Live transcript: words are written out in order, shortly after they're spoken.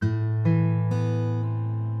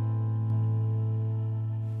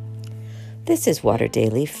This is Water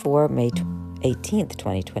Daily for May 18th,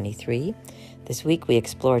 2023. This week we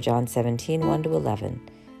explore John 17, 1-11,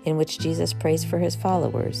 in which Jesus prays for his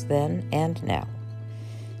followers then and now.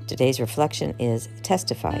 Today's reflection is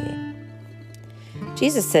Testifying.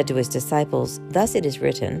 Jesus said to his disciples, "Thus it is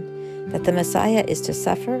written, that the Messiah is to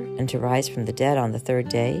suffer and to rise from the dead on the third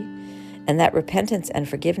day, and that repentance and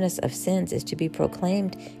forgiveness of sins is to be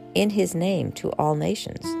proclaimed in his name to all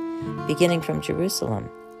nations, beginning from Jerusalem.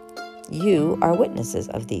 You are witnesses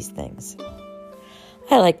of these things."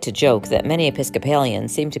 I like to joke that many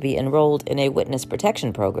Episcopalians seem to be enrolled in a witness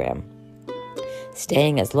protection program,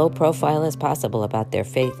 staying as low profile as possible about their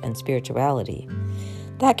faith and spirituality.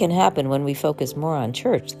 That can happen when we focus more on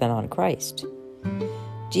church than on Christ.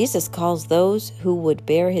 Jesus calls those who would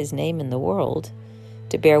bear his name in the world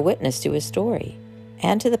to bear witness to his story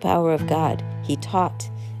and to the power of God he taught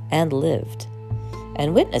and lived.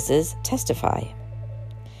 And witnesses testify.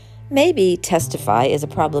 Maybe testify is a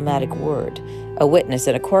problematic word. A witness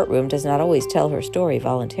in a courtroom does not always tell her story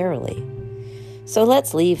voluntarily. So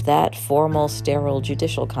let's leave that formal, sterile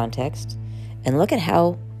judicial context and look at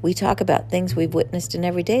how we talk about things we've witnessed in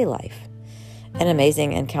everyday life. An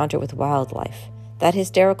amazing encounter with wildlife, that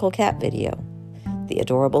hysterical cat video, the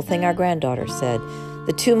adorable thing our granddaughter said,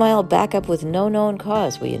 the 2-mile backup with no known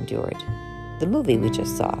cause we endured, the movie we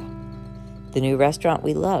just saw, the new restaurant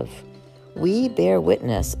we love. We bear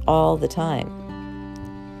witness all the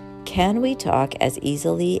time. Can we talk as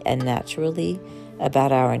easily and naturally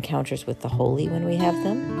about our encounters with the holy when we have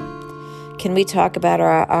them? Can we talk about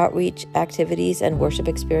our outreach activities and worship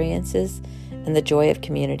experiences and the joy of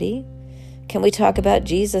community? Can we talk about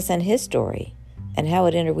Jesus and his story and how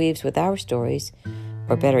it interweaves with our stories,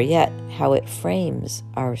 or better yet, how it frames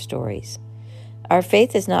our stories? Our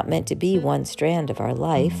faith is not meant to be one strand of our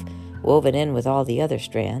life, woven in with all the other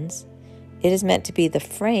strands. It is meant to be the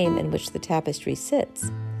frame in which the tapestry sits,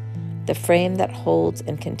 the frame that holds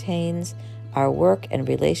and contains our work and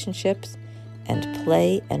relationships and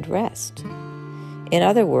play and rest. In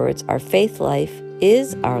other words, our faith life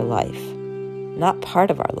is our life, not part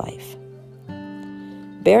of our life.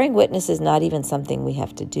 Bearing witness is not even something we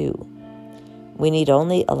have to do. We need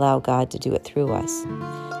only allow God to do it through us.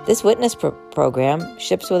 This witness program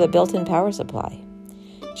ships with a built-in power supply.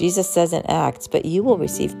 Jesus says in Acts, "But you will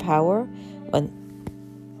receive power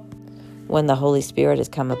when the Holy Spirit has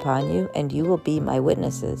come upon you, and you will be my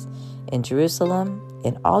witnesses in Jerusalem,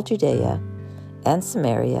 in all Judea and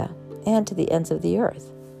Samaria, and to the ends of the earth."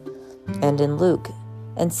 And in Luke,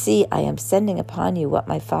 "And see, I am sending upon you what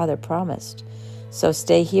my Father promised. So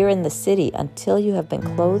stay here in the city until you have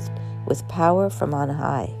been clothed with power from on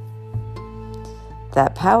high."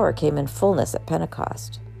 That power came in fullness at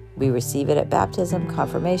Pentecost. We receive it at baptism,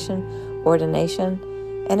 confirmation, ordination,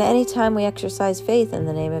 and any time we exercise faith in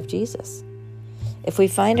the name of Jesus. If we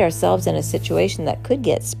find ourselves in a situation that could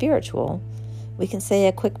get spiritual, we can say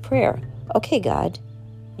a quick prayer. "Okay, God,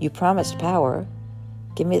 you promised power.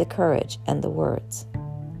 Give me the courage and the words."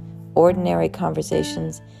 Ordinary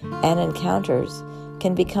conversations and encounters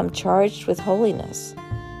can become charged with holiness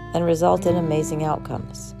and result in amazing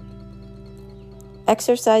outcomes.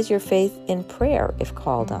 Exercise your faith in prayer if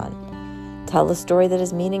called on. Tell a story that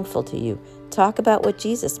is meaningful to you. Talk about what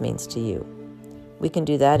Jesus means to you. We can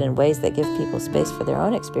do that in ways that give people space for their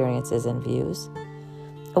own experiences and views.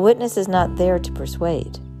 A witness is not there to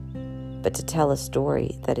persuade, but to tell a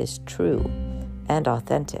story that is true and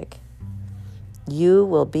authentic. "You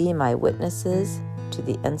will be my witnesses to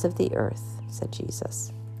the ends of the earth," said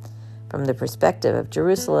Jesus. From the perspective of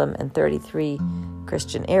Jerusalem in 33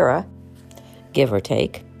 Christian era, give or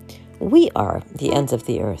take, we are the ends of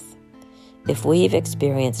the earth. If we've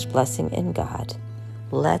experienced blessing in God,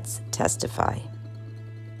 let's testify.